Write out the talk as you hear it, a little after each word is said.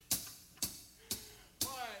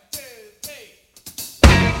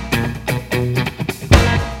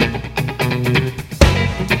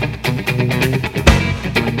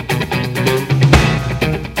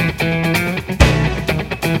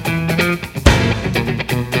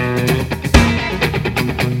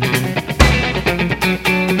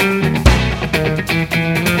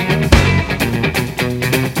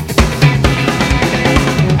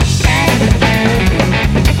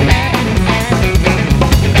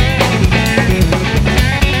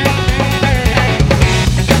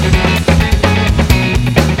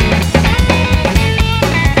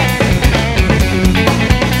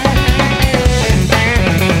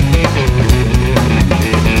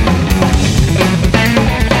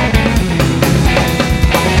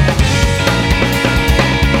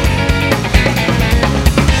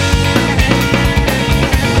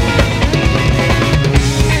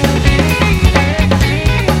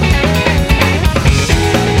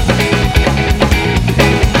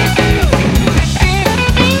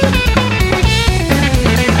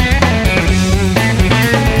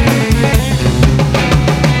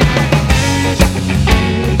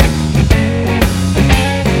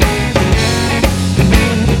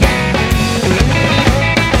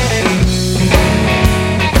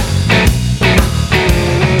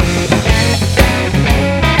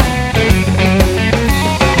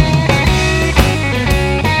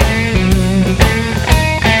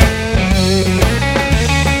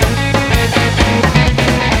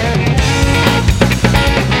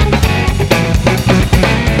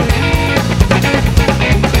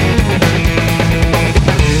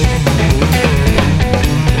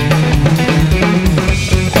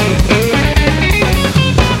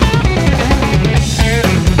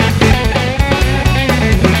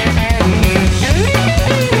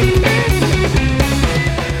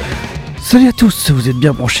Salut à tous, vous êtes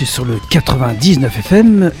bien branchés sur le 99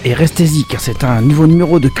 FM et restez-y car c'est un nouveau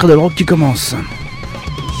numéro de Cradle Rock qui commence.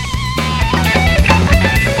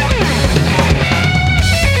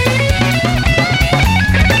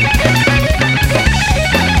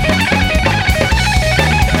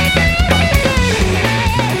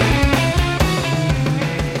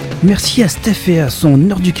 Merci à Steph et à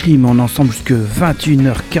son heure du crime, on est ensemble jusque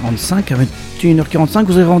 21h45. À 21h45,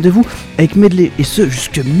 vous avez rendez-vous avec Medley et ce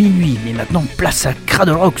jusque minuit. Mais maintenant, place à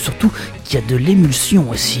Cradle Rock, surtout qu'il y a de l'émulsion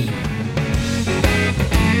aussi.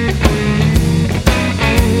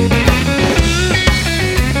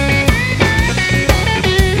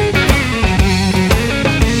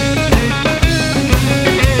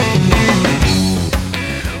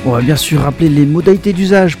 On va bien sûr rappeler les modalités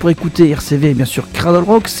d'usage pour écouter RCV, bien sûr Cradle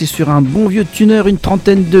Rock, c'est sur un bon vieux tuner, une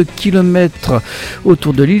trentaine de kilomètres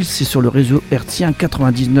autour de l'île, c'est sur le réseau hertzien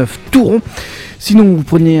 99 tout rond. Sinon vous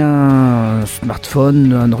prenez un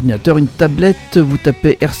smartphone, un ordinateur, une tablette, vous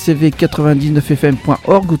tapez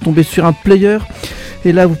rcv99fm.org, vous tombez sur un player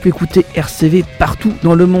et là vous pouvez écouter RCV partout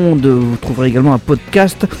dans le monde. Vous trouverez également un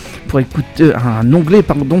podcast pour écouter un onglet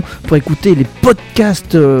pour écouter les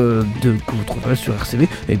podcasts que vous trouverez sur RCV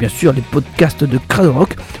et bien sûr les podcasts de Cradle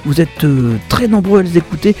Rock. Vous êtes très nombreux à les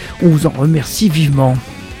écouter, on vous en remercie vivement.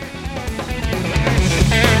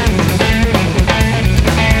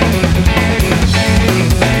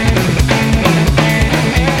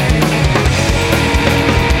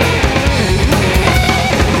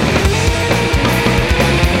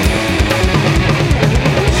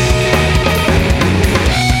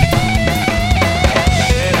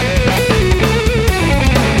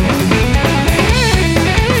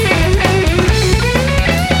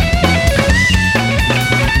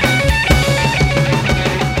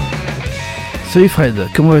 Salut Fred,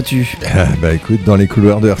 comment vas-tu ? Écoute, dans les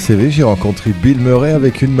couloirs de RCV, j'ai rencontré Bill Murray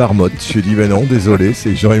avec une marmotte. Je lui ai dit, non, désolé,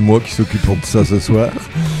 c'est Jean et moi qui s'occupons de ça ce soir.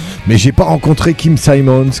 Mais j'ai pas rencontré Kim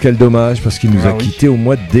Simons, quel dommage, parce qu'il nous a quittés au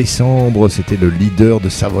mois de décembre. C'était le leader de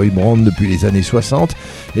Savoy Brown depuis les années 60.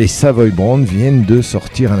 Et Savoy Brown viennent de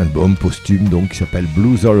sortir un album posthume donc, qui s'appelle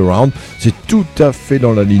Blues All Around. C'est tout à fait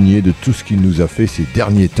dans la lignée de tout ce qu'il nous a fait ces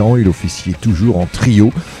derniers temps. Il officiait toujours en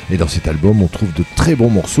trio. Et dans cet album, on trouve de très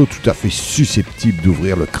bons morceaux tout à fait susceptibles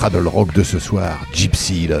d'ouvrir le Cradle Rock de ce soir.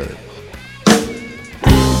 Gypsy Love.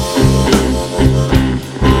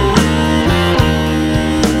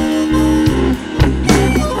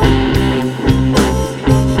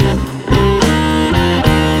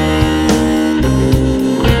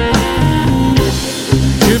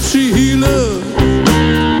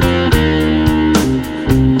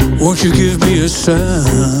 Won't you give me a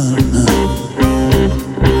sign?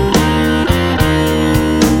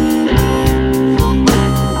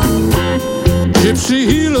 Gypsy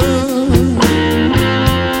healer,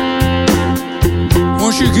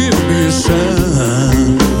 won't you give me a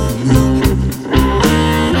sign?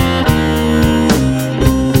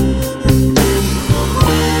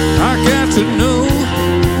 I got to know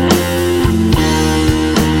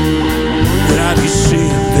that I be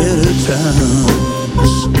seeing better times.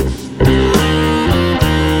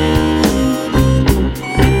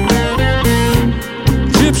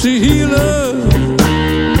 Gypsy healer,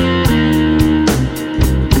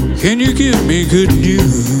 can you give me good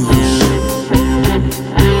news?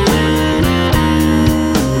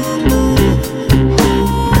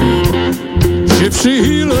 Gypsy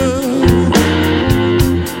healer,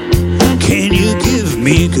 can you give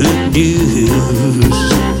me good news?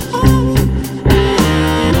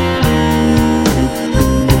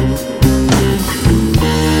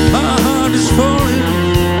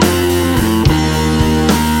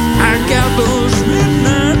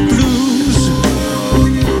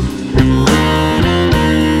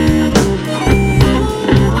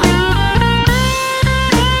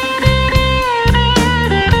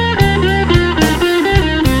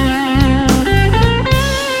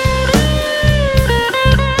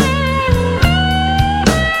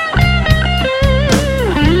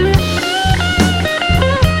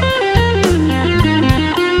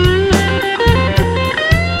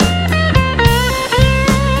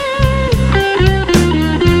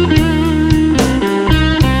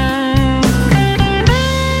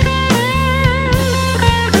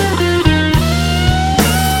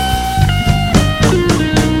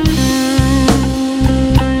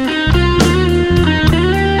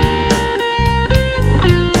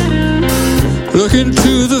 Look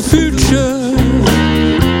into the future.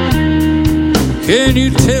 Can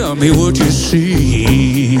you tell me what you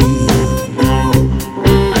see?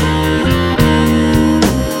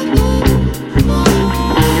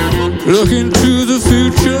 Look into the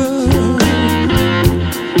future.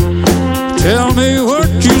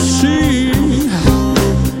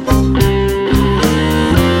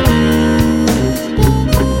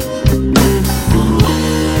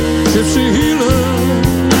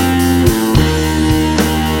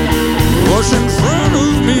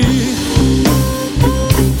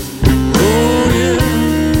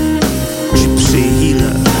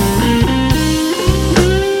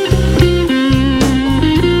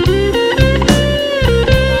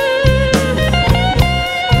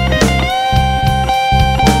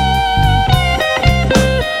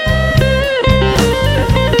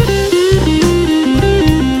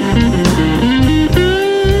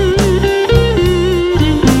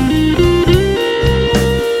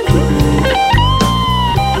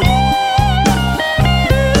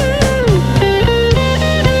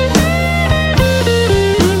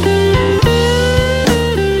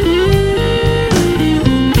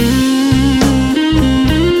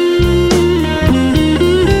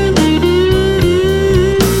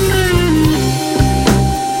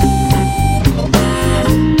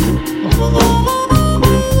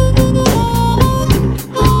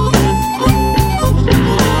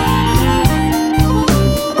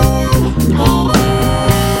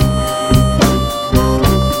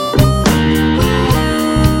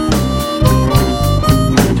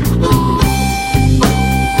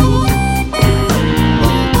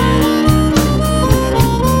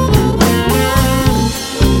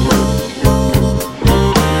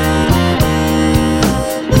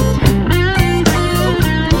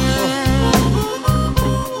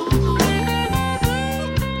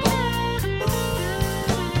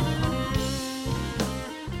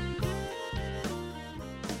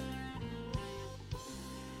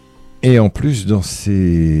 Et en plus, dans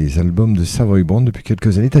ces albums de Savoy Band, depuis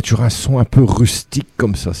quelques années, tu as toujours un son un peu rustique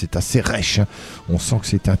comme ça. C'est assez rêche. Hein. On sent que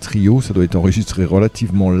c'est un trio. Ça doit être enregistré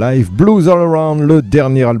relativement live. Blues All Around, le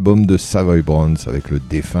dernier album de Savoy Band avec le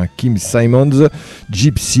défunt Kim Simons.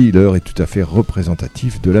 Gypsy, l'heure est tout à fait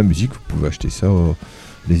représentatif de la musique. Vous pouvez acheter ça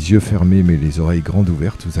les yeux fermés mais les oreilles grandes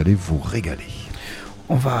ouvertes. Vous allez vous régaler.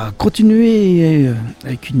 On va continuer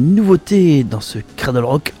avec une nouveauté dans ce Cradle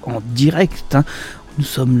Rock en direct. Hein. Nous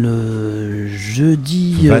sommes le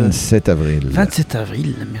jeudi 27 avril. 27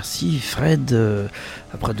 avril, merci Fred.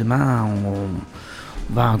 Après-demain,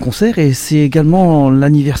 on va à un concert et c'est également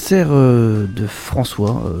l'anniversaire de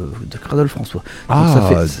François, de Cradle François.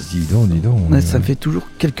 Donc dis donc. Ça me fait toujours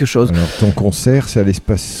quelque chose. Alors, ton concert, c'est à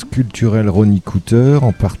l'espace culturel Ronnie Cooter,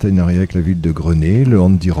 en partenariat avec la ville de Grenay, le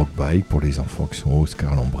Andy Rock Bike pour les enfants qui sont au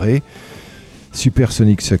Oscar Lambray.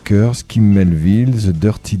 Supersonic Suckers, Kim Melville, The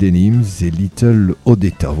Dirty Denims et Little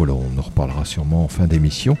Odetta. Voilà, on en reparlera sûrement en fin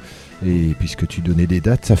d'émission. Et puisque tu donnais des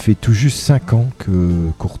dates, ça fait tout juste 5 ans que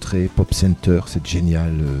Courtrai Pop Center, ce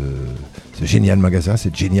génial magasin,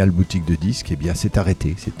 cette géniale boutique de disques, s'est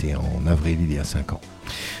arrêté. C'était en avril il y a 5 ans.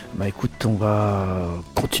 Bah écoute, on va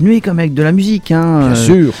continuer comme avec de la musique. Hein. Bien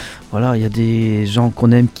sûr. Voilà, il y a des gens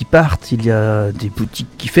qu'on aime qui partent, il y a des boutiques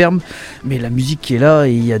qui ferment, mais la musique est là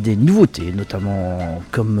et il y a des nouveautés, notamment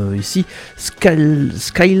comme ici,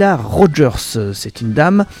 Skylar Rogers, c'est une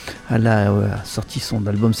dame, elle a sorti son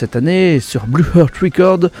album cette année sur Blue Heart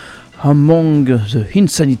Record, Among the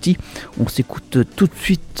Insanity. On s'écoute tout de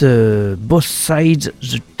suite Both Sides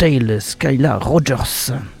the Tale, Skylar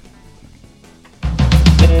Rogers.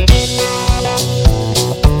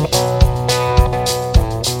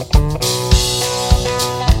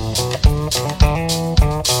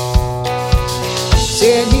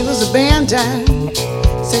 Said he was abandoned,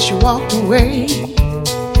 said she walked away.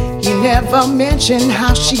 He never mentioned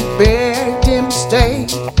how she begged him to stay.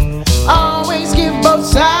 Always give both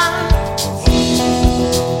sides,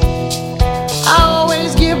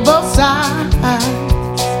 always give both sides.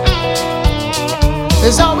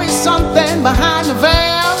 There's always something behind the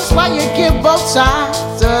veil, that's why you give both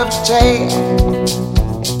sides of the tale.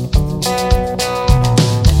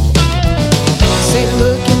 Say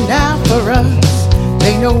looking out for us,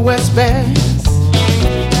 they know what's best.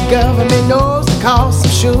 Government knows the cost,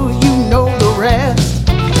 I'm sure you know the rest.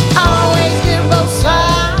 Always give both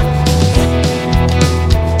sides,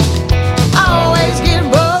 always give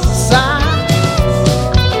both sides.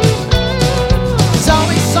 There's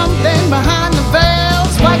always something behind the veil,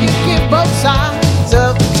 that's why you give both sides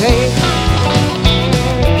of the tale.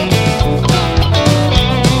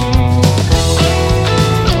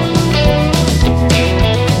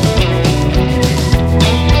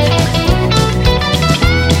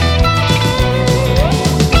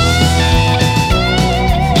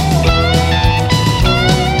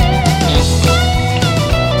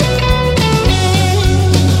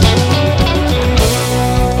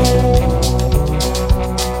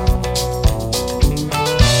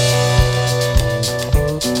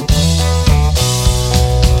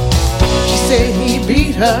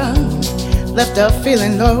 Left her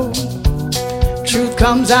feeling low. Truth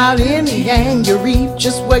comes out in the end, you reap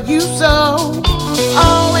just what you sow.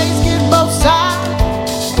 Always give both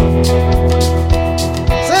sides.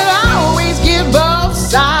 Said I always give both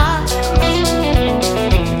sides.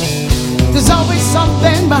 There's always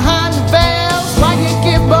something behind the veil, why you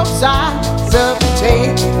give both sides of the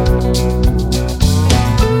tale.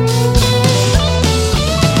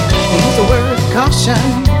 Here's a word of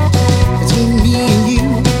caution between me and you.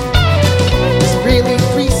 Really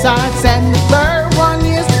 3 sides and the third one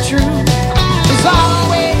is the truth. There's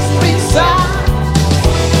always 3 sides,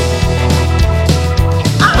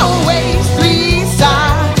 always 3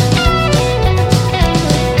 sides.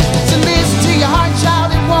 So listen to your heart,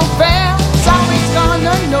 child, it won't fail. It's always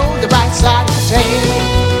gonna know the right side of the tale.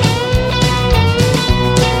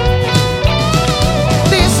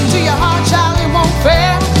 Listen to your heart, child, it won't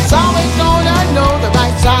fail. It's always gonna know the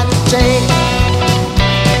right side of the tale.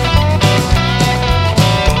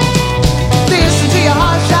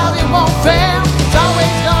 Won't fail, it's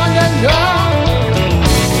always gonna know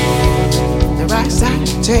the right side of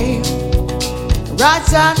the tail, the right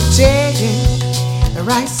side of the tail, the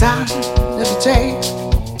right side of the tail.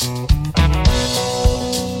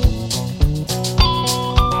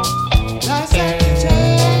 Right side of the tail.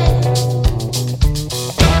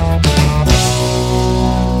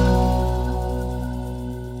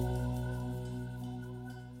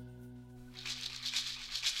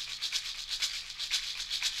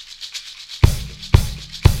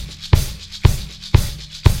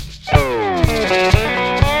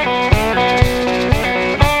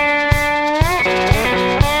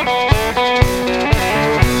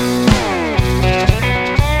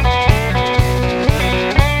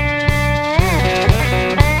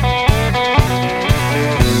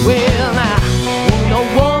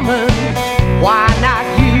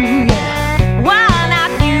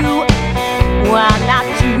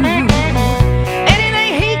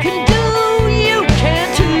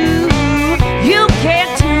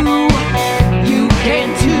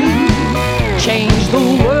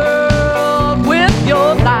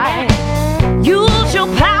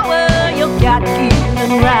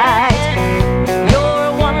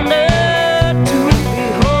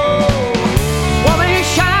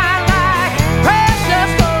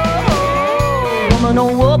 woman,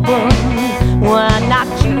 oh woman, why not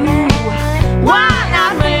you? Why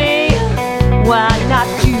not me? Why not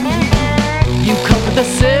you? You comfort the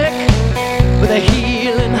sick with a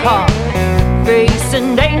healing heart,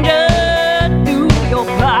 facing danger, do your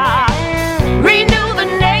part, renew the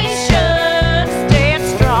nation, stand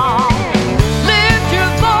strong, lift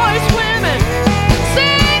your voice, women,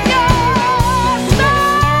 sing your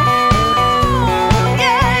song,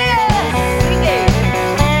 yeah, sing it.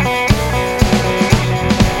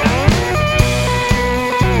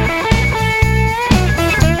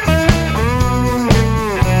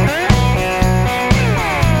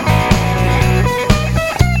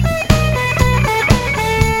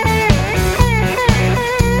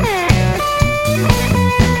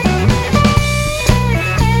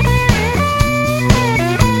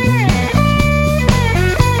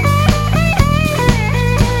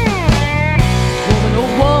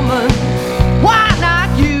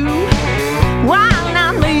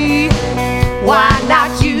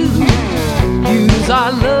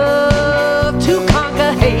 Our love to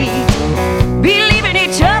conquer hate, believe in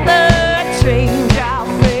each other, change our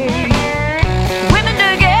fate. Women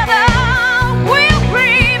together, we'll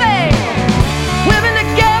prevail. Women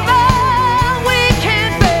together, we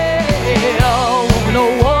can fail. Woman,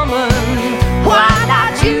 oh woman, why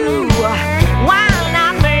not you? Why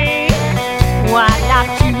not me? Why not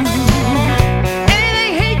you?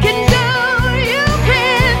 Anything he can do, you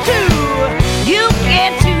can too. You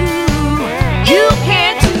can too. You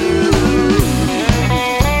can't do.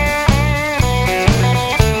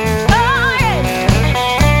 Oh yeah.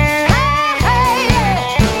 Hey, hey, yeah.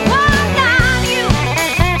 Why not you?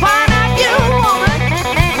 Why not you, woman?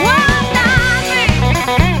 Why not me?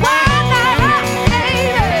 Why not us,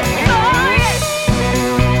 baby? Oh yeah.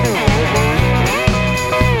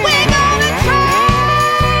 We're gonna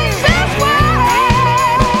change this world.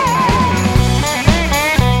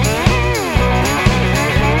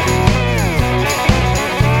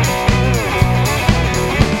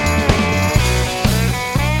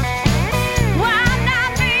 Why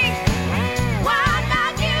not me? Why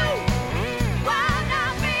not you? Why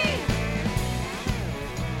not me?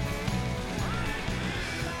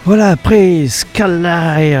 Voilà, après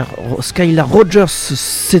Skylar Rogers,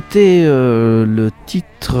 c'était le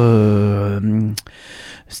titre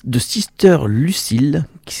de Sister Lucille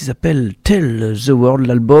qui s'appelle Tell the World,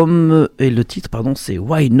 l'album, et le titre, pardon, c'est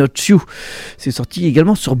Why Not You. C'est sorti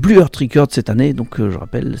également sur Blue Earth Records cette année, donc je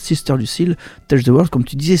rappelle, Sister Lucille, Tell the World, comme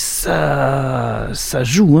tu disais, ça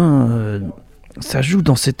joue, hein. Ça joue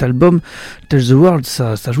dans cet album, Tell the World,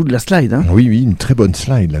 ça joue de la slide. Hein. Oui, une très bonne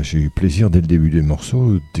slide. Là. J'ai eu plaisir dès le début des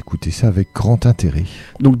morceaux d'écouter ça avec grand intérêt.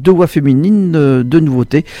 Donc deux voix féminines, deux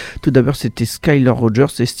nouveautés. Tout d'abord, c'était Skylar Rogers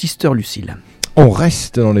et Sister Lucille. On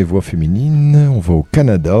reste dans les voix féminines, on va au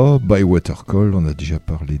Canada, By Watercall, on a déjà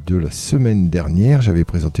parlé d'eux la semaine dernière, j'avais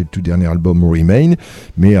présenté le tout dernier album Remain,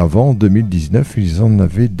 mais avant 2019, ils en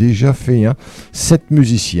avaient déjà fait un. 7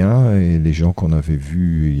 musiciens, et les gens qu'on avait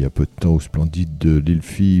vus il y a peu de temps au Splendide de Lil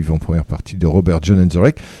Five en première partie de Robert John and the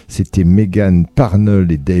Wreck, c'était Megan Parnell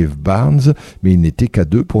et Dave Barnes, mais ils n'étaient qu'à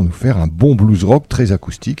deux pour nous faire un bon blues rock très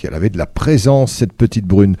acoustique. Elle avait de la présence, cette petite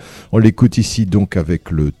brune. On l'écoute ici donc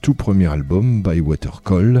avec le tout premier album, By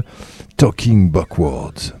Watercall, Talking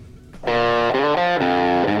Backwards.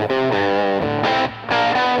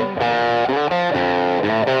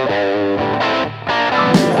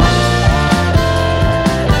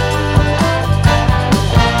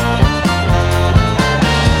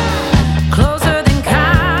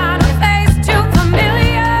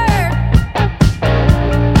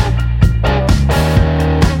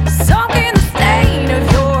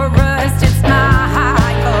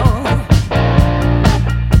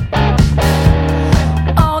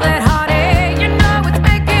 All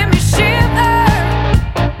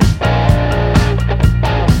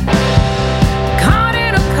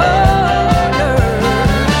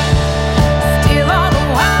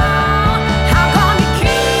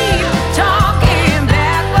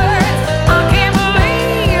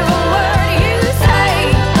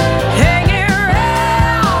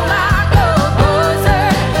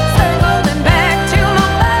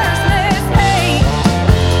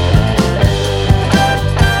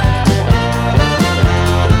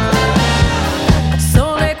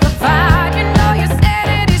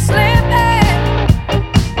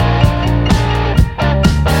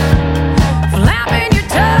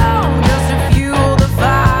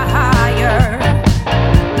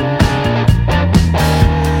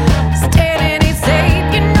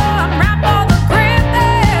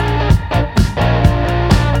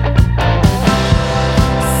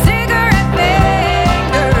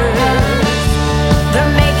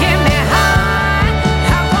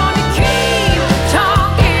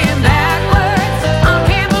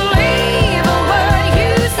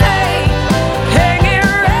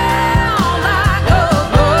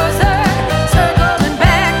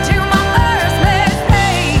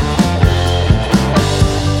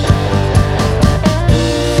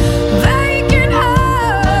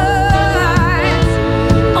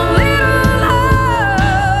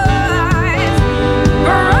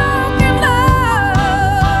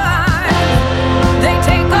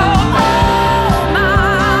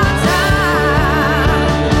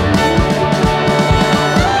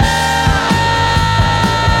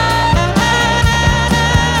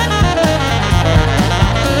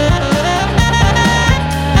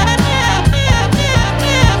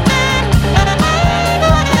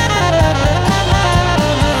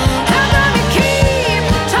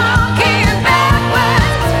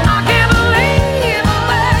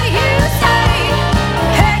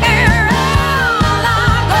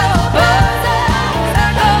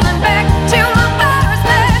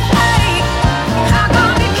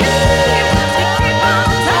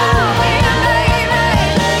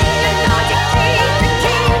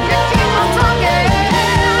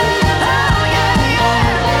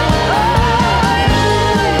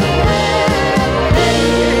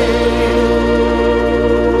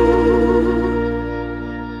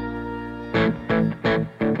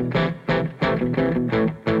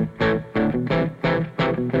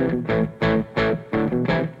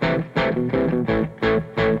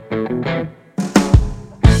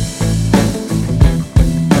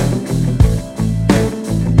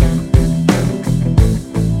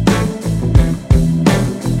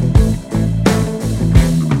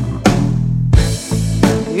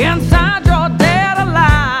Inside you're dead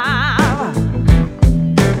alive,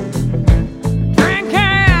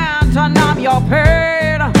 drinking to numb your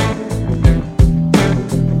pain,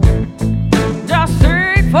 just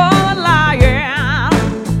deceitful lying,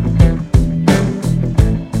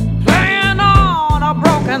 playing on a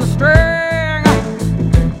broken string,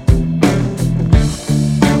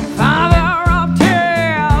 father of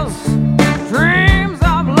tears, dreams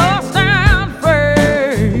of lust and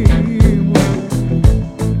fame.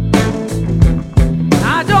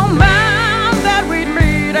 I don't mind that we'd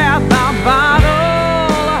meet at the bottle,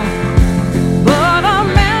 but a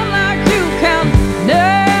man like you can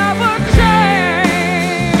never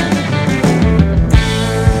change.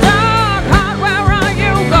 Dark heart, where are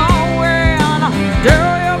you going? Do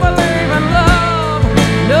you believe in love?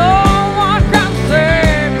 No one can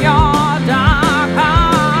save your dark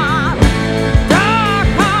heart. Dark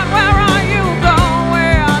heart, where are you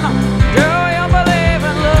going? Do you believe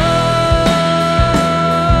in love?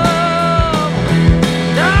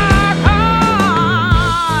 Dark heart.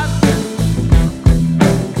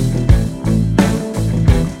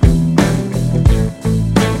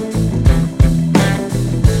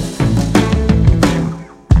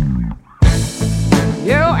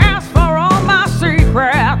 You asked for all my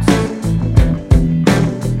secrets,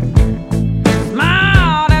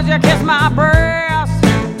 smiled as you kissed my breast,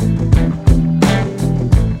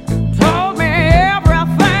 told me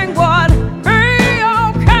everything would be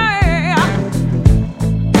okay.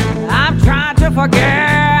 I've tried to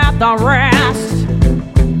forget the rest,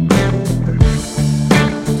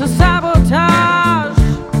 to sabotage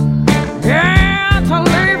and to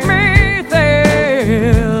leave me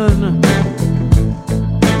thin.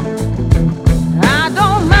 I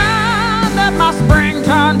don't mind that my spring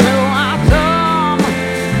turned to autumn,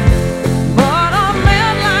 but a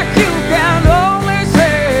man like you can only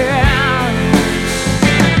sin.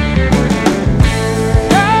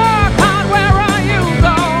 Dark heart, where are you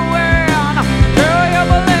going? Do you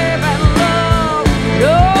believe in love?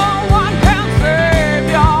 No one can save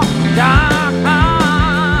your dark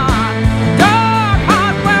heart. Dark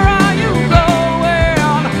heart, where are you going?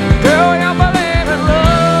 Do you believe in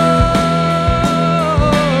love?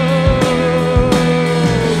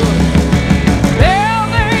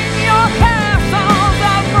 Building your castles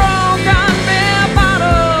of broken beer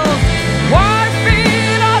bottles, white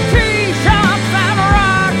feet of t-shirts and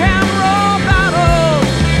rock and roll battles,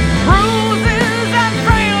 bruises and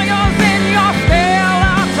failures in your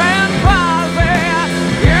skeleton closet.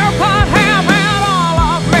 You could have had all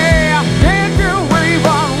of me. Did you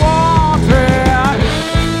even want it?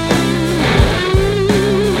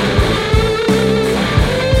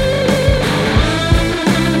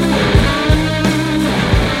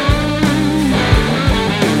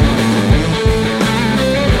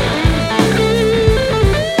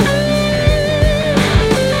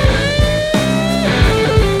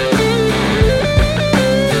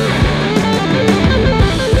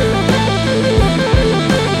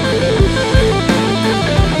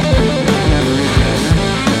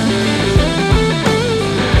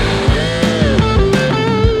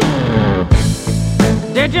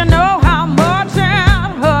 Did you know how much it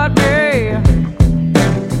hurt me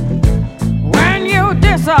when you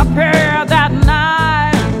disappeared that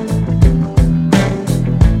night?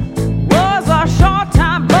 Was a short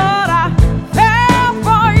time, but I fell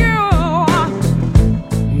for you.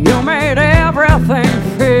 You made everything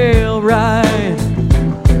feel right.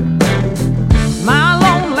 My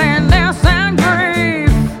loneliness and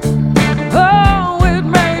grief, oh, it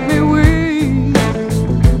made me weak.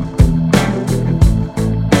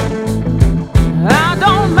 I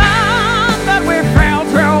don't mind that we fell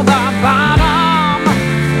through the bottom,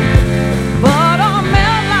 but a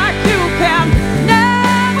man like you can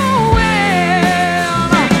never win.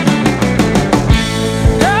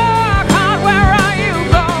 Dark heart, where are you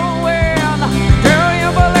going? Do you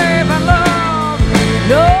believe in love?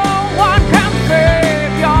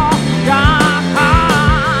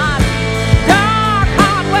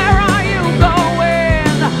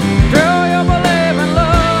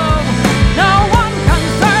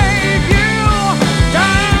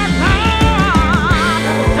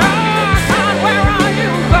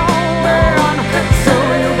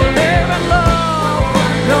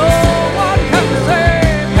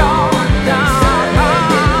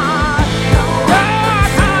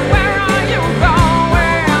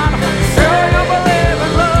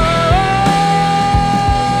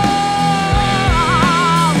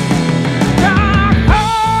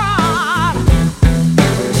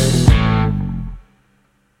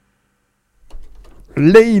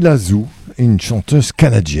 Leila Zou, une chanteuse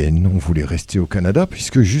canadienne. On voulait rester au Canada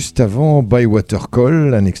puisque juste avant Bywater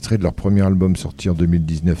Call, un extrait de leur premier album sorti en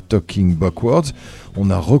 2019, Talking Backwards, on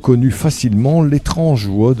a reconnu facilement l'étrange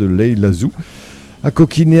voix de Leila Zou, à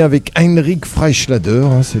coquiner avec Heinrich Freischlader,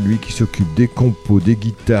 c'est lui qui s'occupe des compos, des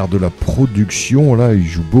guitares, de la production. Là, il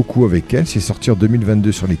joue beaucoup avec elle. C'est sorti en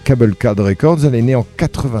 2022 sur les Cable Card Records. Elle est née en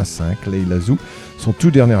 85, Leila Zou. Son tout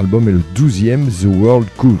dernier album est le 12e, The World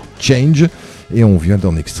Could Change. Et on vient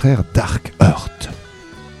d'en extraire Dark Earth.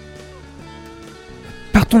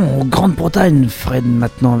 Partons en Grande-Bretagne, Fred,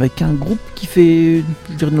 maintenant, avec un groupe qui fait,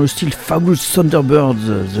 je dirais, dans le style Fabulous Thunderbirds,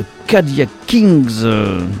 The Cadillac Kings,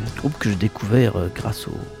 groupe que j'ai découvert grâce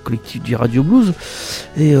au collectif du Radio Blues.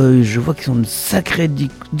 Et je vois qu'ils ont une sacrée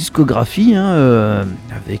discographie,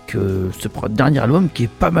 avec ce dernier album qui est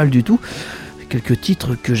pas mal du tout. Quelques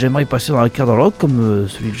titres que j'aimerais passer dans la Cradle Rock, comme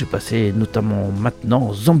celui que j'ai passé notamment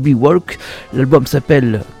maintenant, Zombie Walk. L'album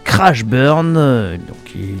s'appelle Crash Burn,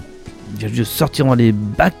 donc il vient juste sortir dans les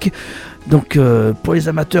bacs. Donc pour les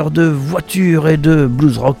amateurs de voitures et de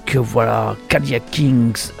blues rock, voilà Cadillac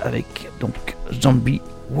Kings avec donc Zombie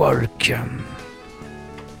Walk.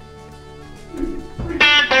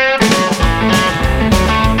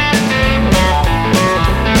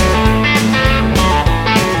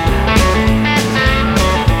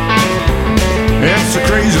 It's a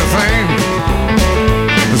crazy thing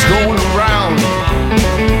that's going around,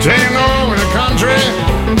 taking over the country,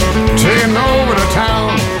 taking over the town.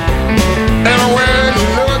 Everywhere you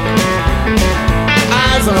look,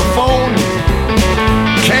 eyes on the phone,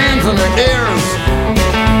 cans in the ears,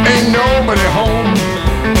 ain't nobody home.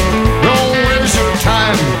 Don't waste your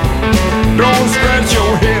time, don't scratch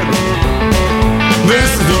your head. This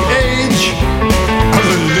is the age of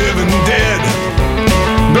the living dead.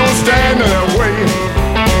 Don't stand in their way,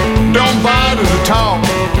 don't bother to talk.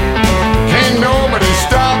 Can't nobody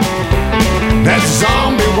stop that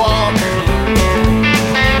zombie walk.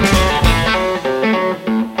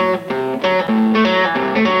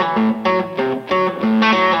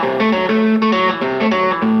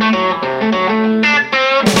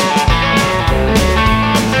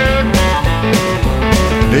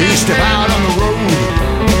 They step out on the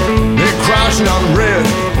road, they're crossing on red.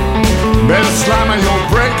 Better slam on your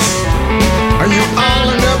brakes, or you all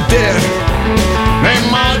end up dead. They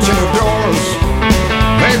march in the doors,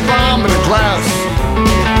 they bomb in the glass,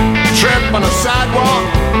 trip on the sidewalk,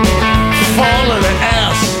 fall in the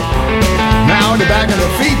ass. Now they're back on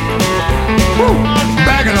their feet, woo,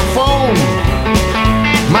 back on the phone,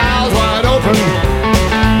 mouths wide open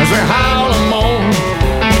as they howl and moan.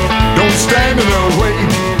 Don't stand in their way,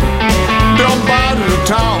 don't bother to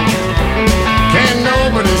talk. Can't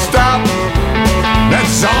nobody stop that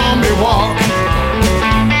zombie walk.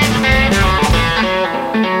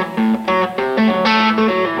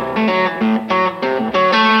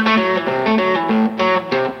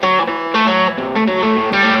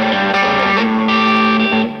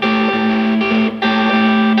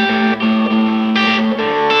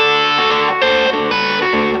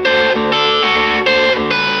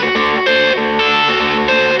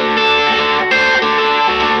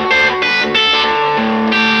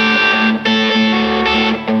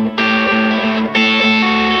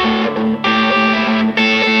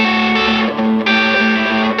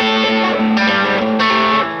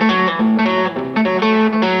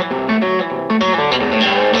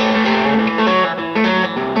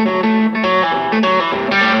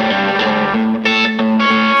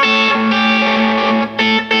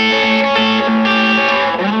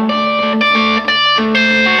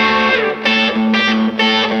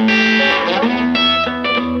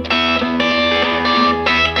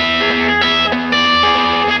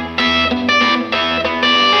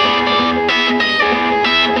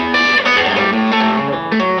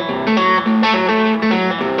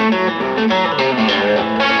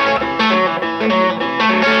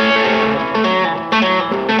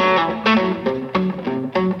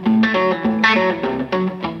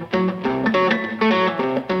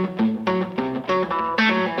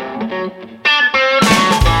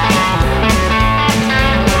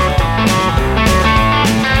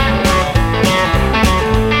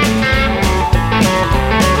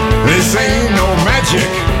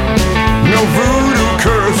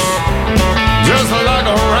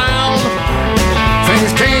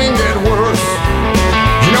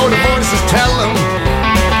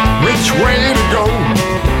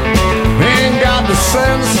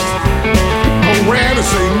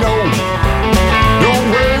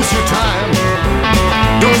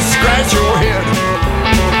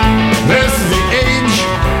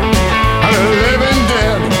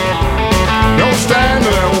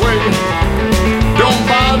 Don't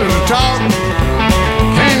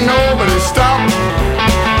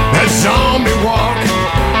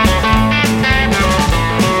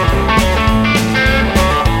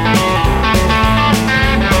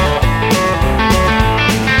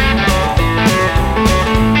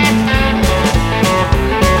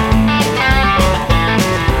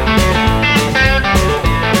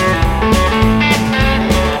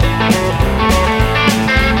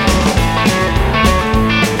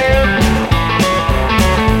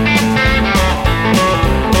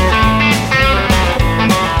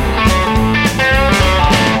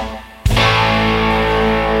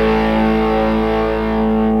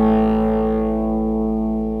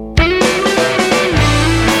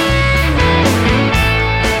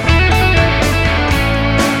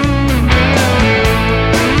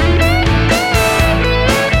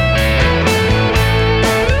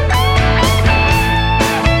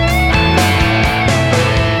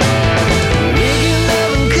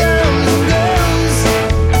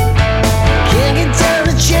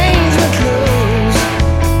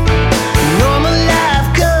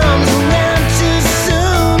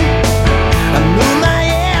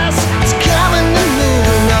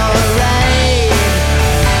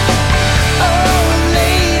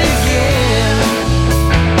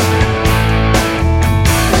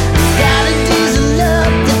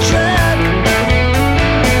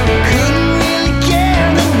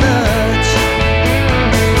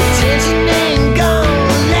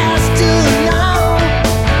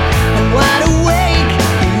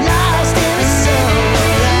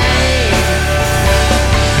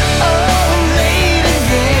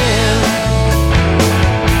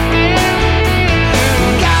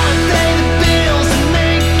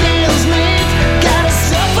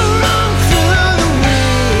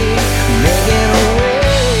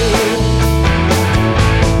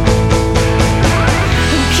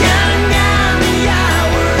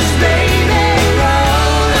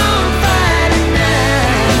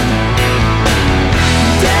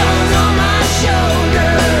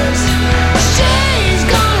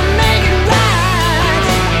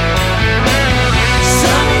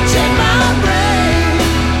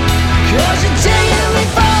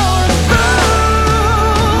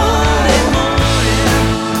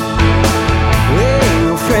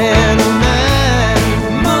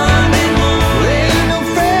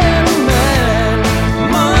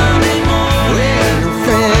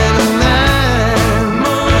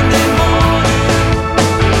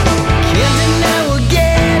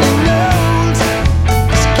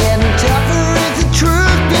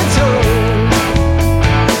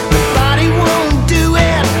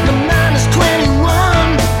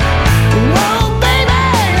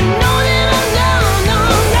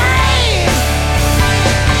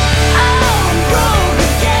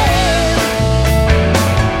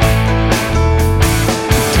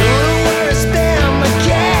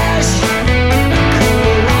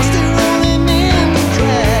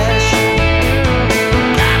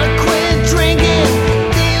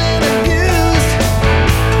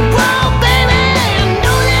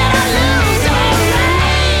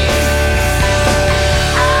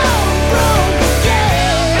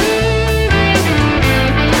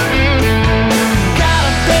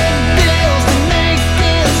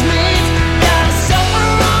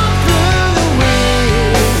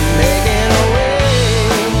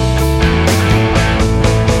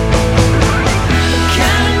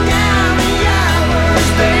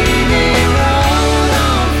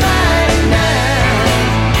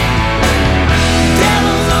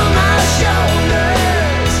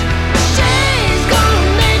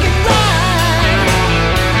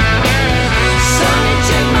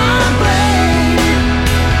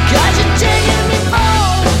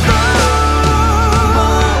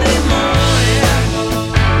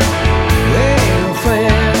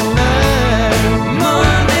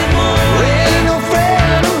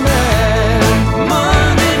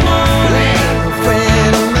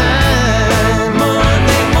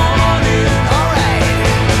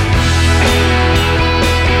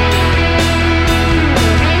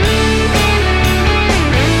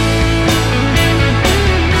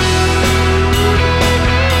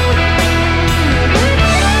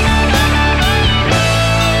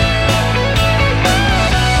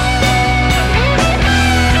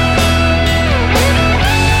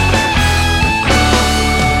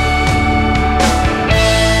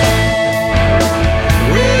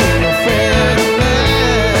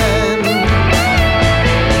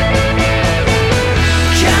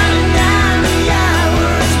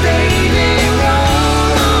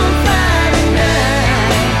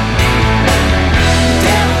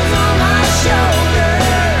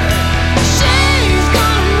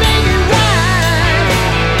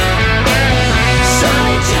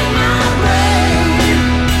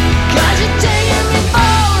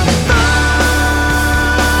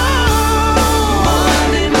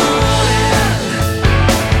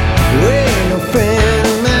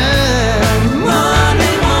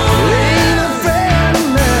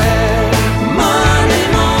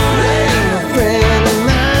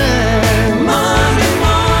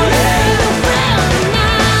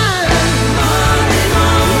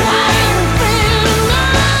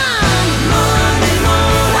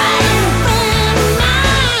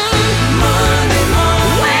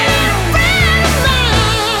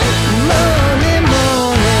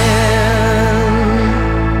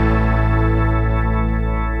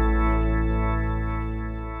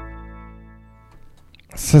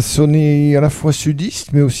Ça sonnait à la fois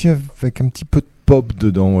sudiste, mais aussi avec un petit peu de pop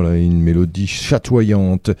dedans, voilà, une mélodie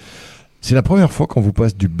chatoyante. C'est la première fois qu'on vous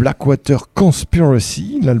passe du Blackwater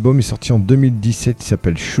Conspiracy. L'album est sorti en 2017, il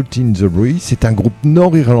s'appelle Shooting the Breeze. C'est un groupe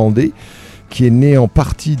nord-irlandais qui est né en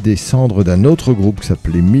partie des cendres d'un autre groupe qui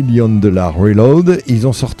s'appelait $1 Million Reload. Ils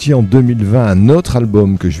ont sorti en 2020 un autre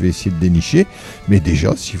album que je vais essayer de dénicher. Mais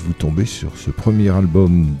déjà, si vous tombez sur ce premier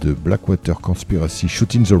album de Blackwater Conspiracy,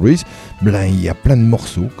 Shooting the Breeze, il y a plein de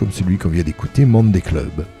morceaux, comme celui qu'on vient d'écouter, Monday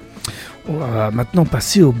Club. On va maintenant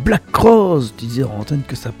passer au Black Rose. Tu disais en antenne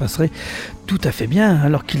que ça passerait tout à fait bien,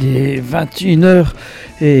 alors qu'il est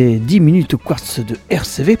 21h10 au quartz de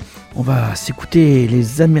RCV. On va s'écouter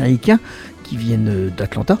les Américains qui viennent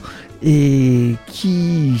d'Atlanta et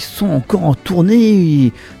qui sont encore en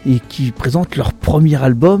tournée et qui présentent leur premier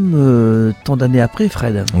album tant d'années après,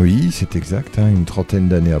 Fred. Oui, c'est exact, une trentaine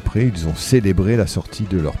d'années après, ils ont célébré la sortie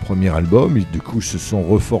de leur premier album. Et du coup, ils se sont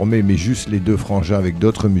reformés, mais juste les deux frangins avec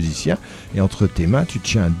d'autres musiciens. Et entre tes mains, tu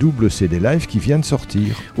tiens un double CD live qui vient de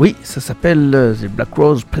sortir. Oui, ça s'appelle The Black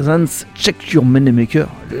Rose Presents Check Your Moneymaker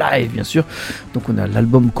live, bien sûr. Donc on a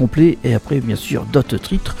l'album complet et après, bien sûr, d'autres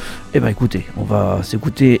titres. Eh bien écoutez, on va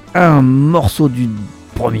s'écouter un morceau du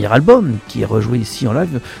premier album qui est rejoué ici en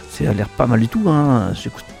live. Ça a l'air pas mal du tout, j'ai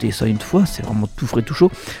écouté ça une fois, c'est vraiment tout frais, tout chaud.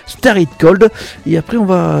 Star It Cold. Et après on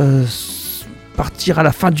va partir à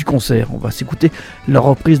la fin du concert. On va s'écouter la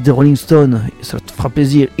reprise des Rolling Stones. Ça te fera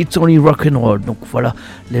plaisir. It's Only Rock and Roll. Donc voilà,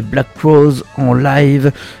 les Black Rose en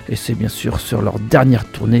live. Et c'est bien sûr sur leur dernière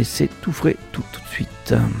tournée. C'est tout frais, tout de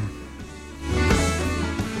suite.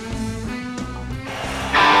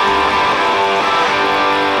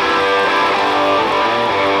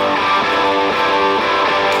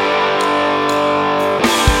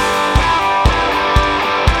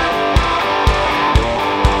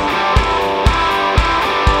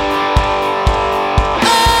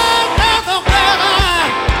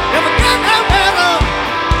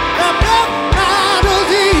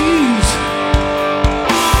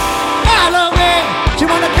 She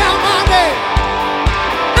wanna count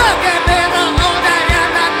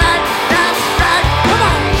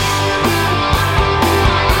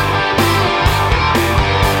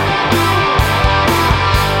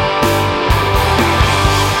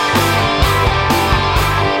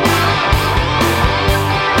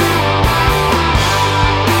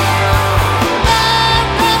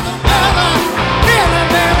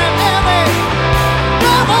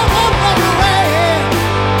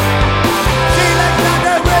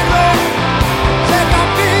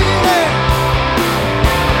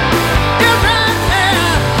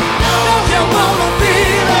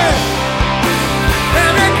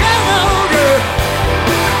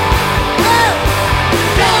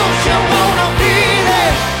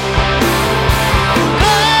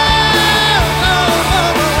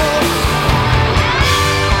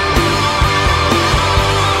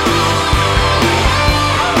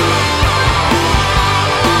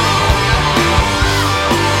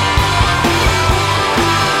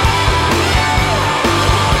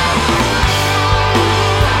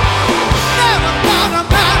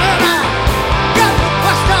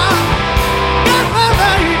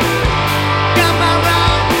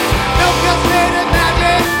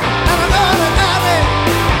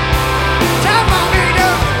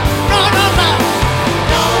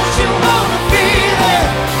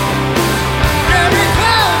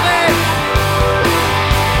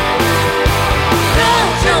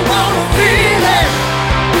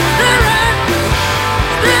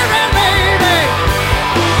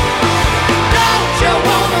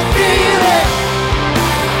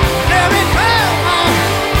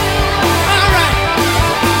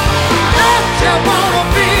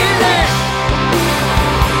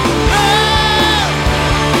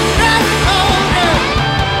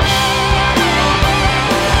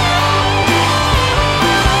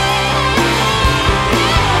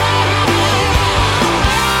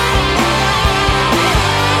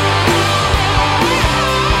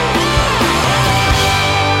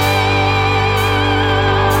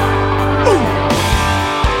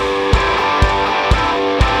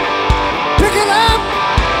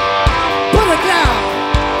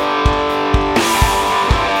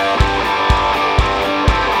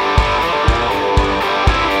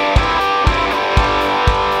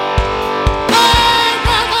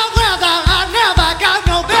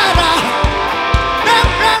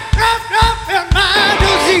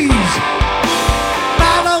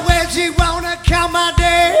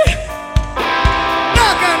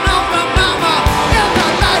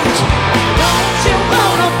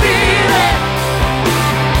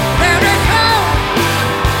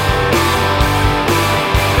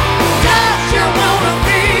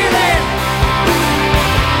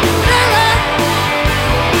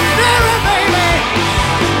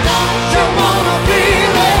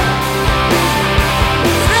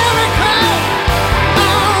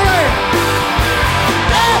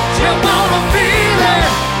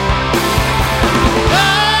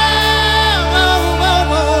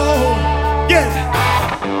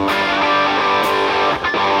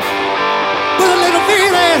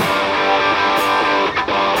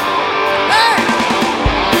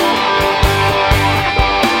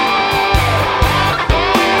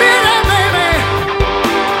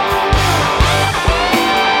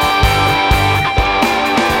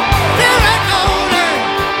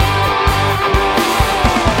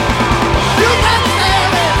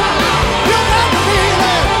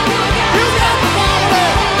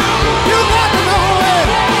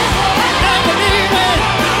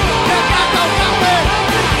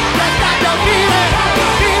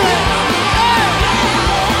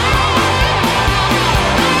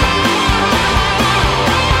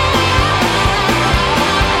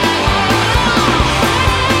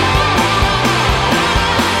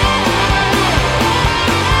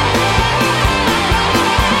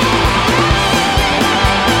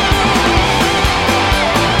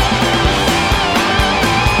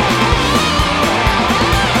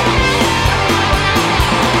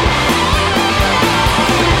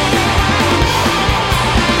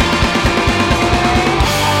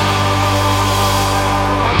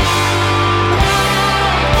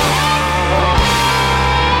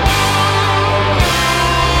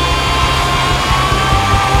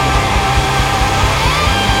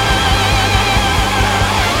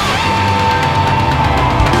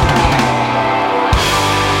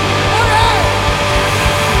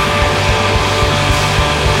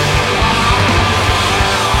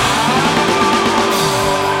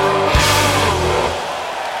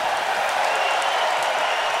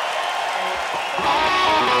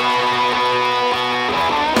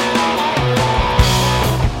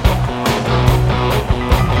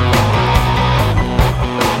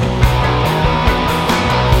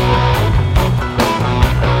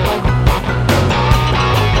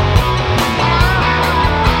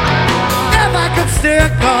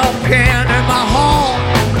Stick a pin in my heart,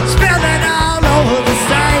 spill it all over the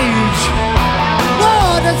stage.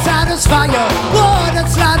 Would it satisfy you? Would it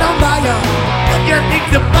slide on by you? But you think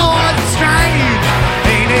the more it's strange.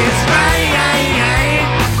 Ain't it strange?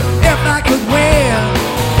 If I could win,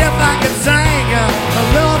 if I could sing a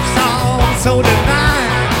love song so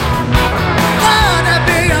divine, would it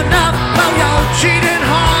be enough for your cheating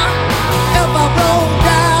heart? If I rolled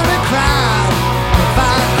down and cried, if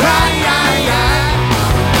I cried,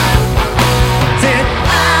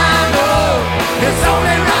 it's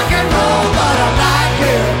only rock and roll, but I like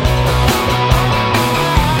it.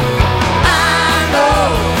 I know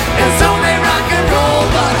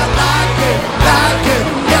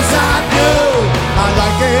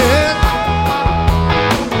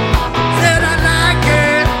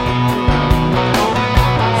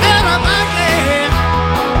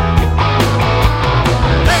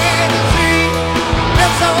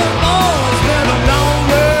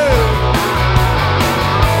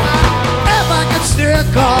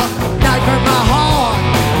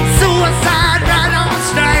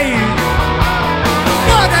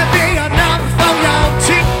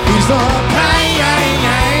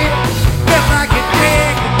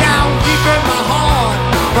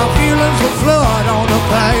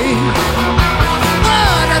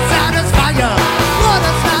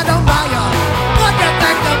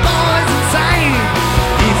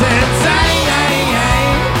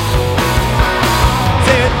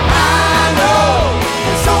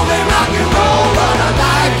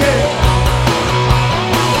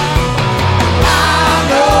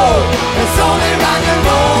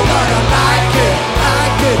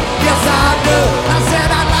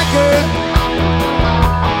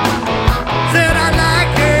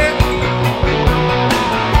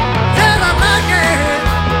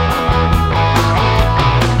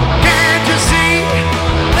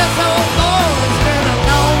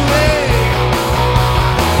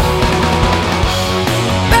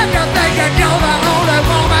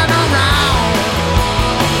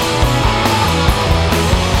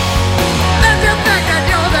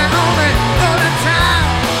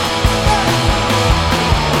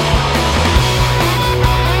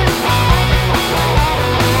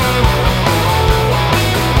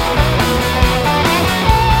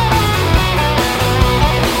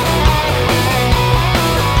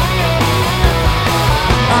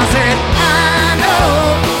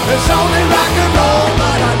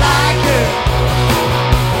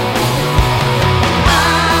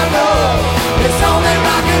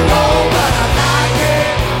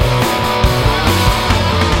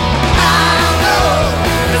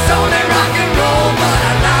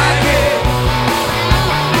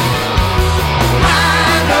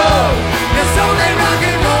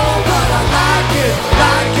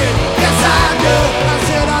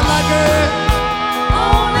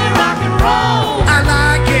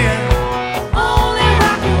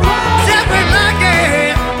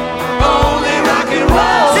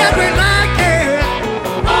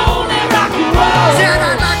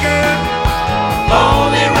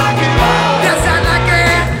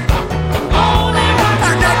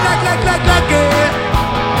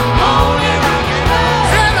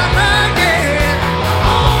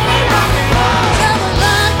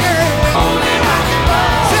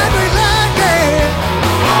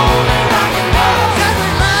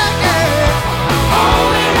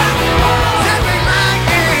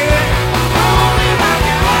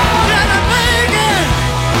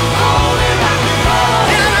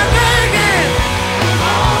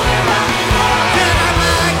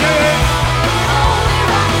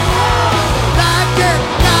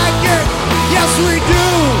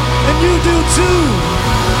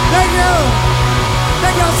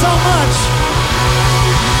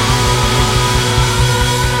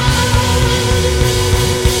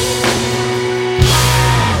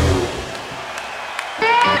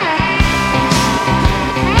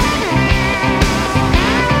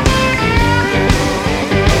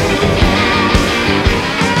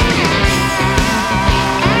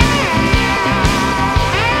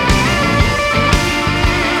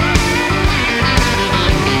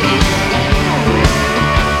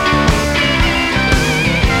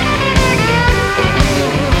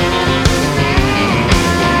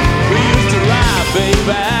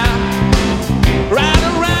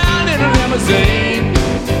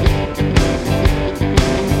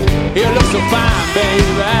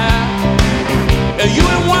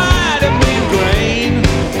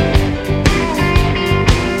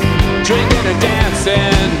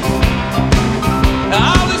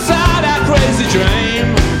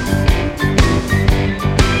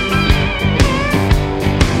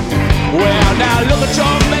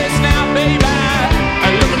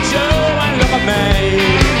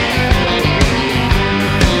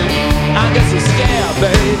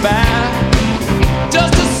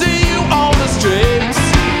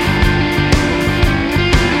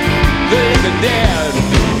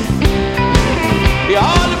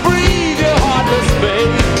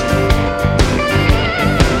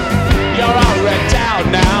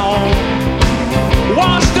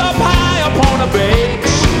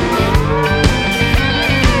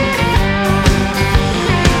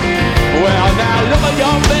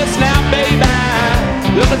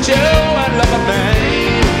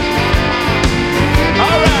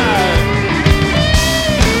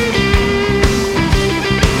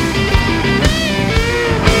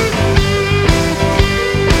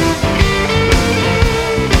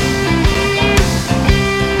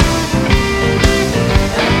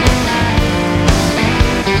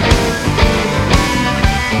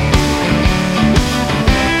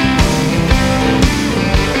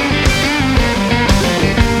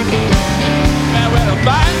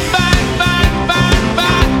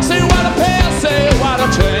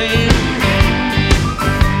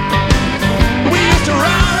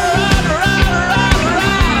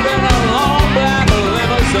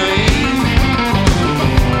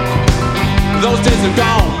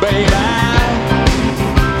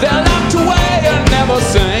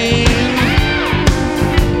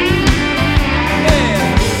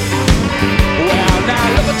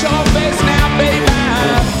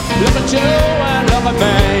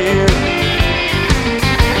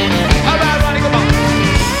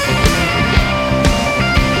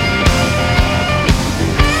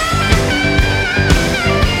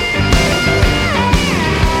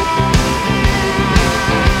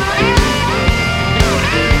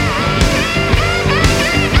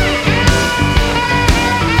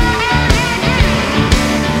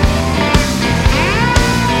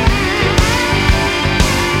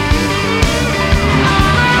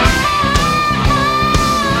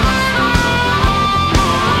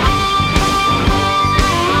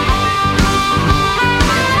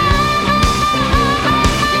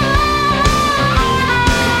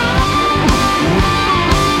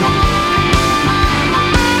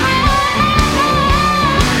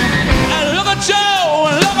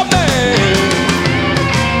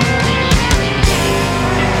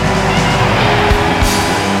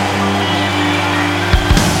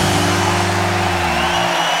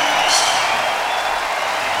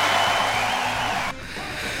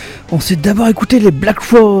On s'est d'abord écouté les Black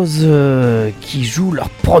Rose qui jouent leur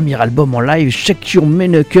premier album en live, Shake Your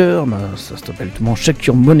Moneymaker, ça s'appelle tout Shake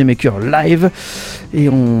Your Moneymaker Live, et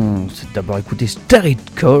on s'est d'abord écouté Starry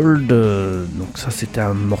Cold, donc ça c'était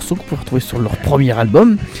un morceau qu'on peut retrouver sur leur premier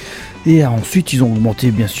album, et ensuite ils ont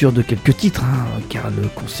augmenté bien sûr de quelques titres, car le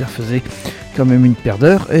concert faisait quand même une paire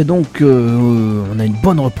d'heures, et donc on a une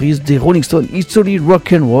bonne reprise des Rolling Stones, It's Only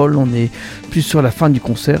Rock and Roll. On est plus sur la fin du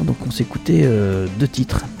concert, donc on s'est écouté 2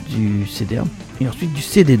 titres du CD1 et ensuite du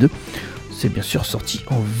CD2. C'est bien sûr sorti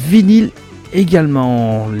en vinyle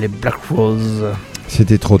également, les Black Rose.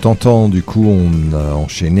 C'était trop tentant, du coup on a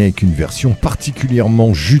enchaîné avec une version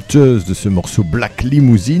particulièrement juteuse de ce morceau Black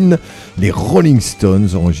Limousine, les Rolling Stones,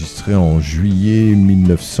 enregistré en juillet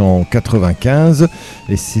 1995,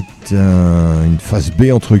 et c'est une face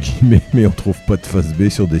B entre guillemets, mais on trouve pas de face B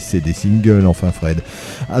sur des CD singles, enfin Fred.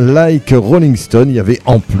 Like Rolling Stone, il y avait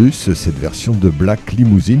en plus cette version de Black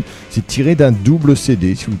Limousine, c'est tiré d'un double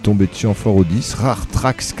CD, si vous tombez dessus en fort au 10, Rare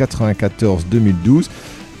Tracks 94-2012,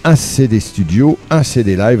 un CD studio, un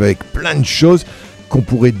CD live avec plein de choses qu'on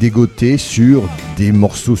pourrait dégoter sur des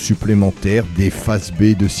morceaux supplémentaires, des faces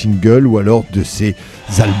B de singles ou alors de ces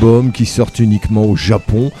albums qui sortent uniquement au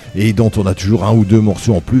Japon et dont on a toujours 1 ou 2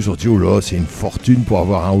 morceaux en plus. On se dit oh là c'est une fortune pour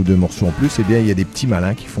avoir 1 ou 2 morceaux en plus. Eh bien il y a des petits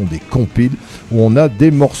malins qui font des compiles où on a des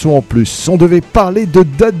morceaux en plus. On devait parler de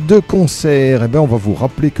date de concert. Eh bien on va vous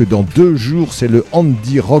rappeler que dans 2 jours c'est le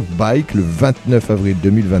Andy Rock Bike le 29 avril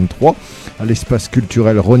 2023 à l'espace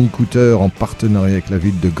culturel Ronnie Cooter en partenariat avec la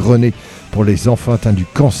ville de Grenay pour les enfants atteints du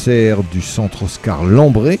cancer du centre Oscar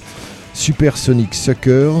Lambré. Supersonic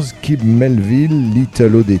Suckers, Kid Melville,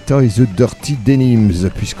 Little Odetta et The Dirty Denims.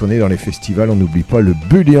 Puisqu'on est dans les festivals, on n'oublie pas le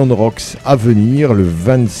Bullion Rocks à venir le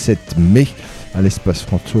 27 mai à l'espace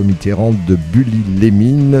François Mitterrand de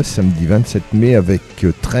Bully-les-Mines, samedi 27 mai avec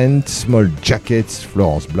Trent, Small Jackets,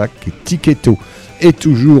 Florence Black et Tiquetto. Et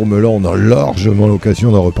toujours, mais là on a largement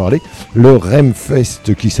l'occasion d'en reparler, le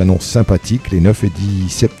Remfest qui s'annonce sympathique les 9 et 10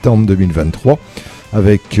 septembre 2023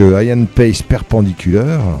 avec Ian Pace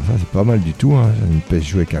Perpendiculaire. Alors ça c'est pas mal du tout, Ian Pace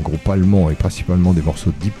joue avec un groupe allemand et principalement des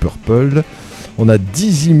morceaux de Deep Purple. On a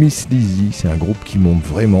Dizzy Miss Lizzy, c'est un groupe qui monte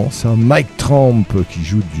vraiment, c'est un Mike Tramp qui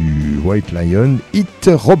joue du White Lion, Hit,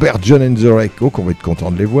 Robert John and the Wreck, qu'on va être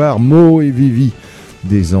content de les voir, Mo et Vivi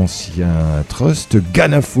des anciens Trust,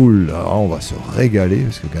 Ganaful, alors on va se régaler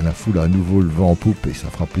parce que Ganaful a à nouveau le vent en poupe et ça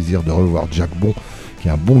fera plaisir de revoir Jack Bon qui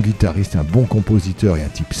est un bon guitariste, un bon compositeur et un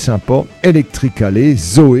type sympa, Electric Alley,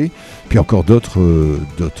 Zoé, puis encore d'autres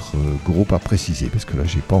groupes à préciser parce que là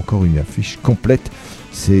j'ai pas encore une affiche complète.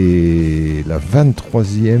 C'est la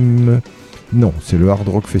 23e, non c'est le Hard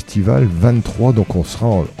Rock Festival 23, donc on sera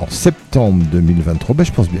en septembre 2023,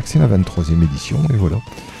 je pense bien que c'est la 23e édition et voilà.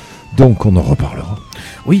 Donc on en reparlera.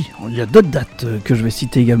 Oui, il y a d'autres dates que je vais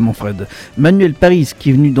citer également, Fred. Manuel Paris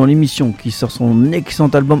qui est venu dans l'émission, qui sort son excellent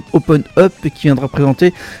album Open Up et qui viendra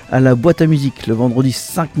présenter à la boîte à musique le vendredi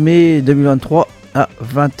 5 mai 2023 à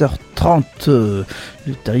 20h30. Le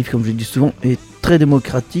tarif, comme je dis souvent, est très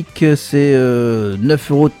démocratique, c'est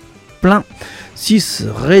 9 € plein, 6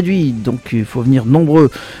 réduits, donc il faut venir nombreux.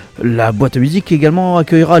 La boîte à musique également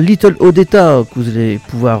accueillera Little Odetta que vous allez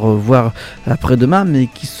pouvoir voir après-demain, mais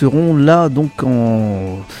qui seront là donc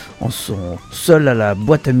en seuls à la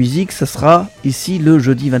boîte à musique. Ça sera ici le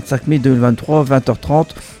jeudi 25 mai 2023 20h30,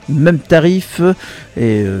 même tarif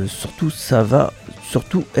et surtout ça va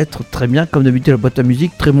être très bien comme d'habitude la boîte à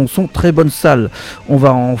musique, très bon son, très bonne salle. On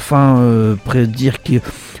va enfin prédire que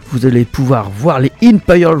vous allez pouvoir voir les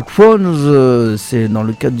Imperial Crowns, c'est dans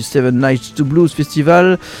le cadre du Seven Nights to Blues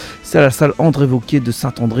Festival, c'est à la salle André Vauquier de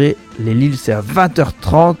Saint-André, les Lilles, c'est à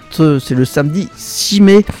 20h30, c'est le samedi 6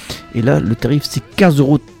 mai, et là le tarif c'est 15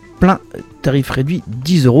 € plein, tarif réduit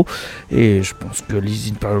 10 €, et je pense que les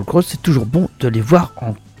Imperial Crowns c'est toujours bon de les voir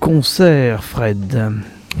en concert, Fred.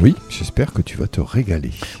 Oui, j'espère que tu vas te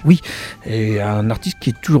régaler. Oui, et un artiste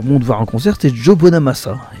qui est toujours bon de voir en concert, c'est Joe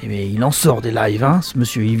Bonamassa. Et il en sort des lives, ce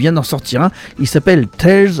monsieur, il vient d'en sortir un. Il s'appelle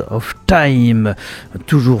Tales of Time.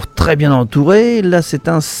 Toujours très bien entouré. Là, c'est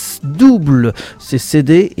un double, c'est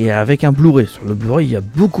CD et avec un Blu-ray. Sur le Blu-ray, il y a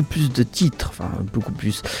beaucoup plus de titres. Enfin, beaucoup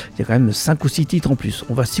plus. Il y a quand même 5 ou 6 titres en plus.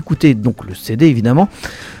 On va s'écouter donc le CD, évidemment,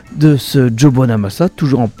 de ce Joe Bonamassa,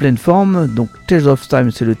 toujours en pleine forme. Donc Tales of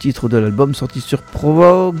Time, c'est le titre de l'album sorti sur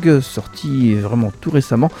Provogue, sorti vraiment tout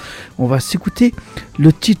récemment. On va s'écouter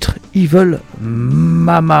le titre Evil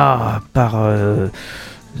Mama par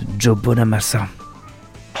Joe Bonamassa.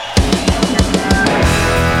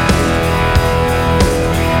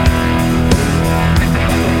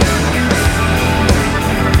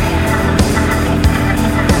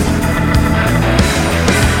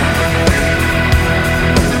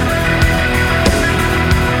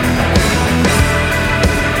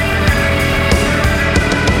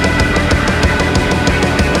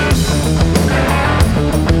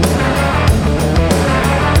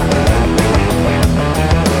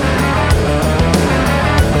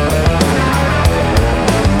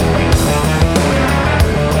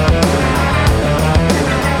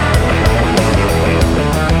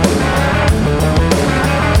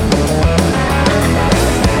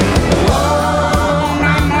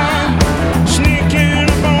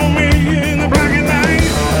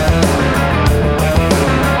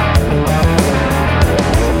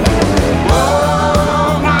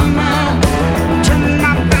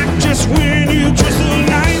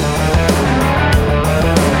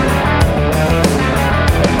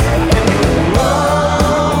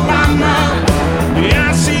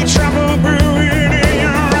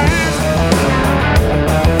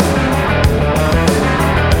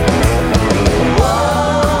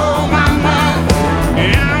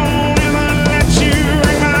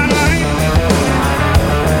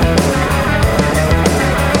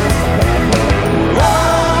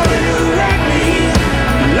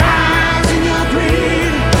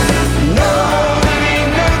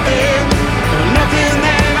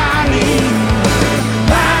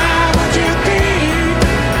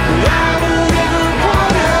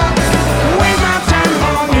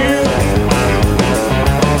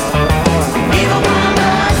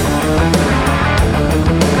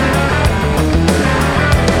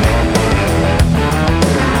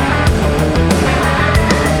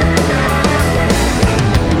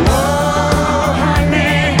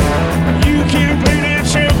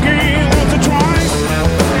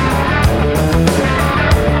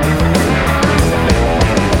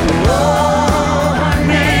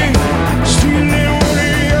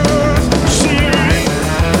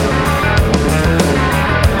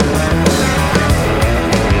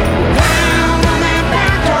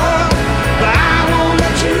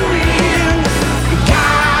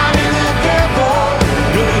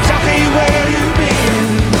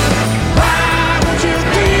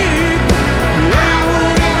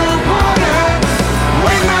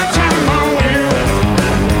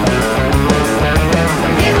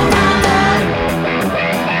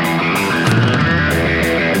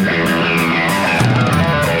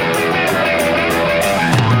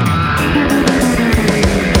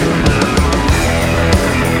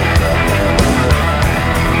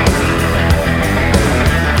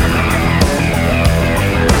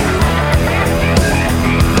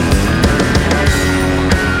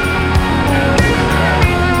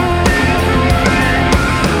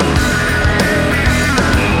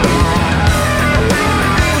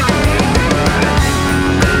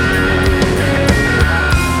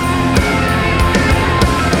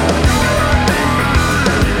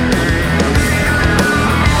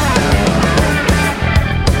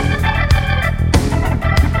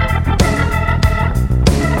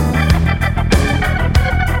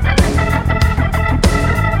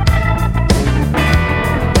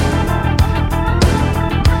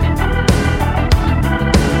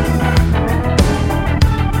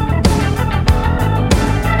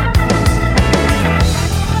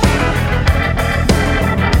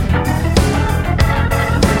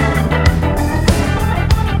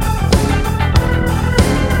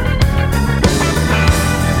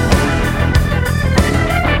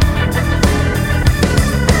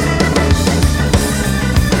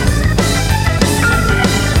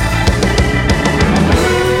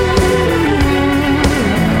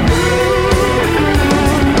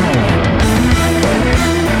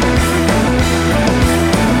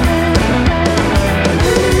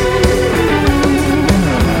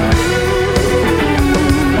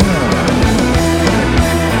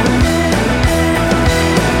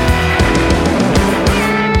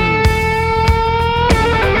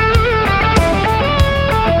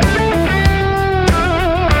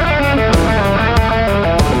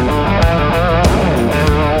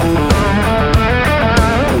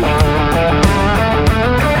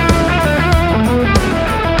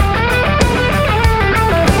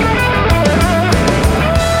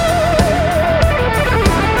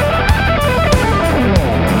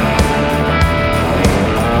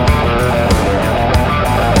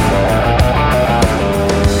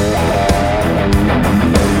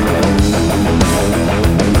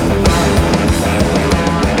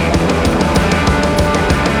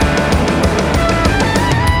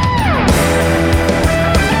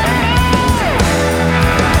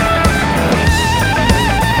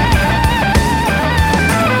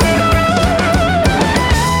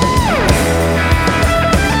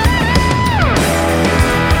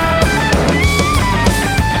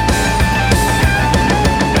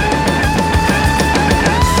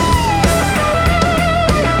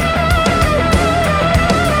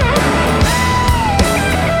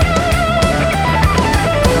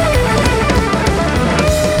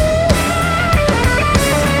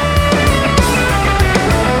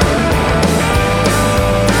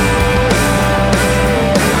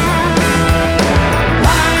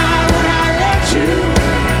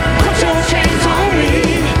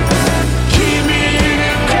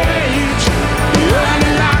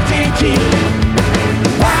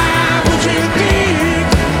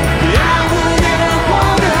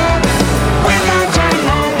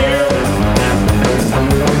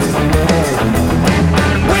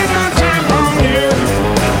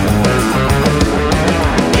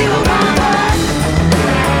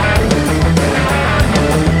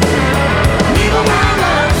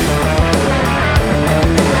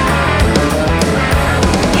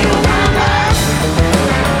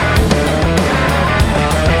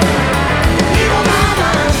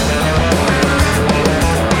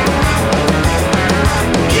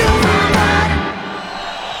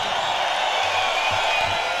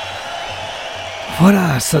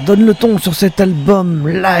 Voilà, ça donne le ton sur cet album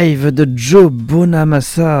live de Joe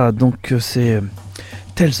Bonamassa. Donc c'est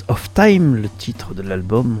Tales of Time, le titre de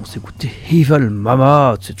l'album. On s'est écouté Evil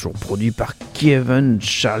Mama, c'est toujours produit par Kevin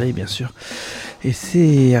Charlie bien sûr. Et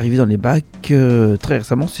c'est arrivé dans les bacs très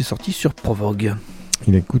récemment, c'est sorti sur Provogue.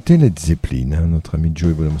 Il a écouté Led Zeppelin, notre ami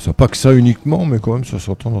Joe Bonamassa. Pas que ça uniquement, mais quand même ça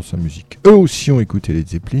s'entend dans sa musique. Eux aussi ont écouté Led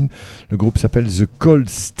Zeppelin. Le groupe s'appelle The Cold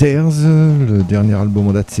Stairs. Le dernier album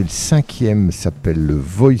en date, c'est le 5e, s'appelle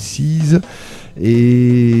Voices.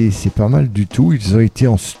 Et c'est pas mal du tout. Ils ont été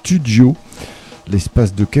en studio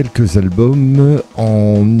l'espace de quelques albums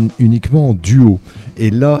uniquement en duo. Et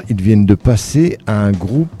là, ils viennent de passer à un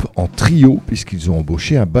groupe en trio, puisqu'ils ont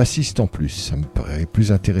embauché un bassiste en plus. Ça me paraît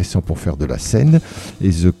plus intéressant pour faire de la scène. Et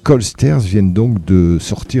The Cold Stairs viennent donc de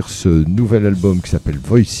sortir ce nouvel album qui s'appelle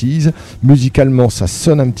Voices. Musicalement, ça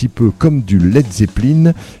sonne un petit peu comme du Led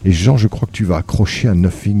Zeppelin. Et Jean, je crois que tu vas accrocher à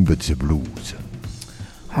Nothing But The Blues.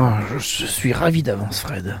 Oh, je suis ravi d'avance,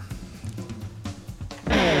 Fred.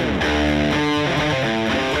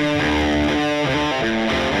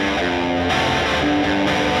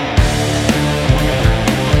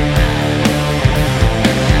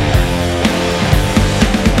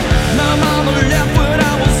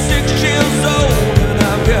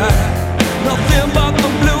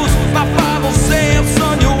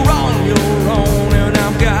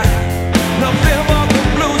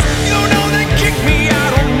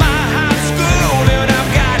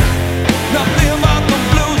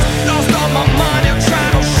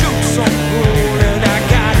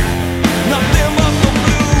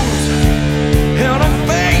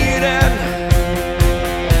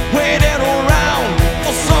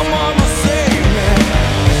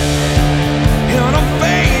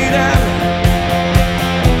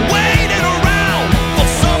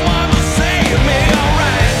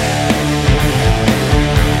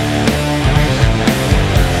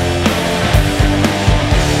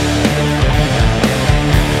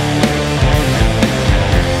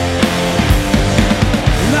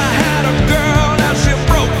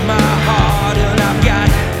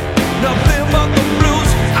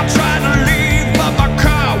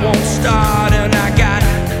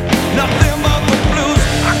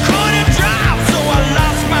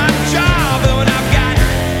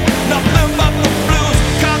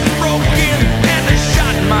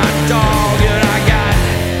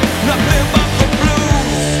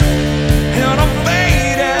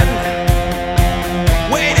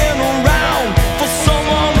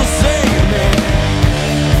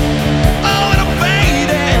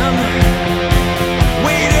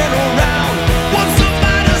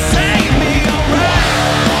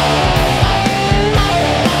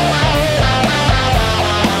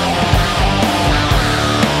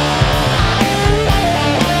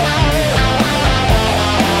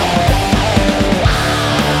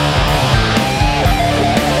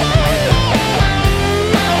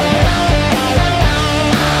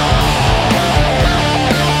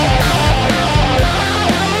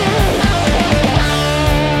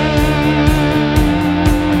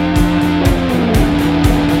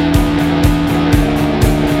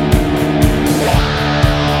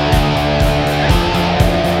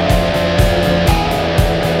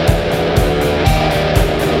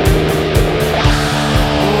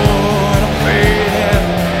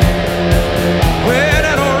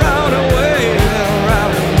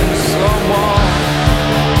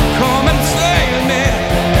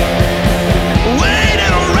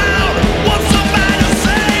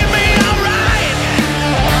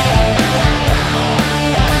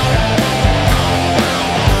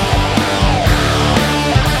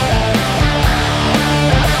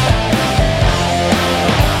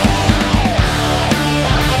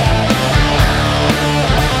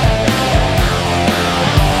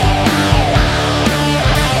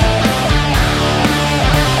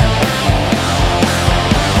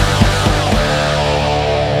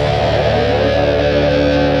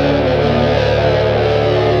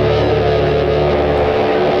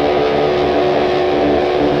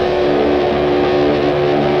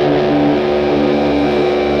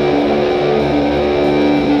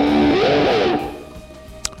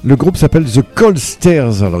 Le groupe s'appelle The Cold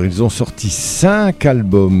Stairs. Alors ils ont sorti 5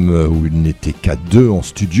 albums où ils n'étaient qu'à 2 en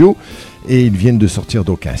studio. Et ils viennent de sortir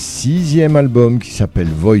donc un 6e album qui s'appelle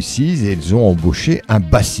Voices et ils ont embauché un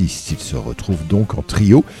bassiste. Ils se retrouvent donc en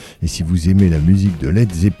trio. Et si vous aimez la musique de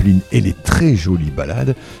Led Zeppelin et les très jolies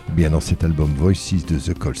ballades, eh bien dans cet album Voices de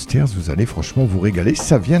The Cold Stairs, vous allez franchement vous régaler.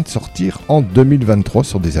 Ça vient de sortir en 2023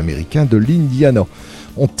 sur des Américains de l'Indiana.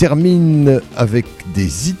 On termine avec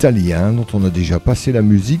des Italiens dont on a déjà passé la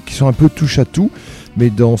musique, qui sont un peu touche à tout, Mais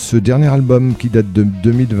dans ce dernier album qui date de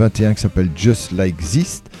 2021, qui s'appelle Just Like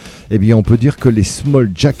This, eh bien on peut dire que les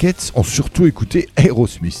Small Jackets ont surtout écouté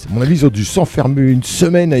Aerosmith. À mon avis, ils ont dû s'enfermer une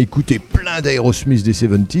semaine à écouter plein d'Aerosmith des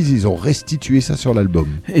 70s, ils ont restitué ça sur l'album.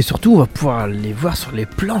 Et surtout, on va pouvoir les voir sur les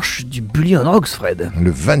planches du Bully on Rocks, Fred.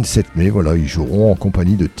 Le 27 mai, voilà, ils joueront en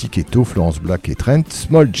compagnie de Tiketo, Florence Black et Trent,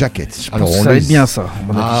 Small Jackets. Alors, ça va être bien ça, à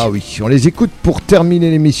mon avis. Ah oui, on les écoute pour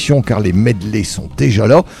terminer l'émission car les medleys sont déjà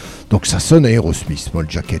là. Donc ça sonne Aerosmith, Small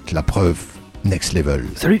Jacket, la preuve, next level.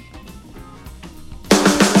 Salut.